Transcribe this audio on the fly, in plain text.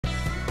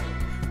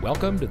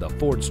Welcome to the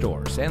Ford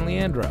Store, San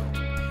Leandro.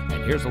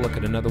 And here's a look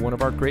at another one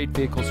of our great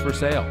vehicles for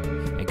sale.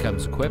 It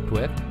comes equipped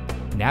with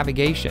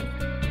navigation,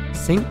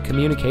 sync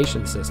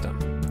communication system,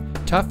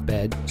 tough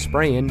bed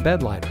spray-in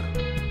bed liner,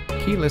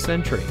 keyless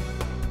entry,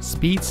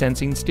 speed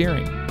sensing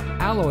steering,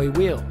 alloy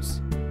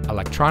wheels,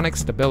 electronic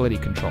stability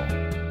control,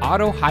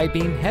 auto high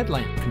beam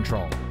headlamp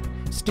control,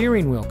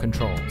 steering wheel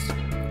controls,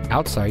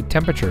 outside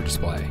temperature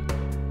display.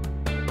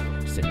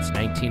 Since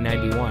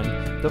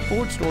 1991, the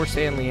Ford Store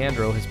San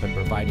Leandro has been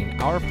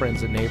providing our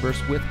friends and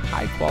neighbors with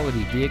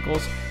high-quality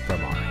vehicles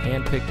from our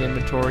hand-picked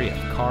inventory of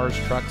cars,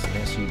 trucks, and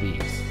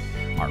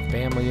SUVs. Our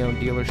family-owned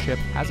dealership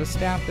has a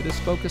staff that is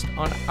focused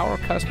on our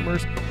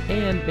customers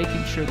and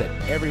making sure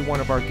that every one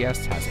of our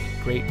guests has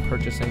a great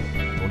purchasing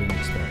and owning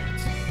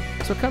experience.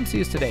 So come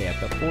see us today at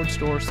the Ford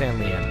Store San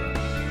Leandro.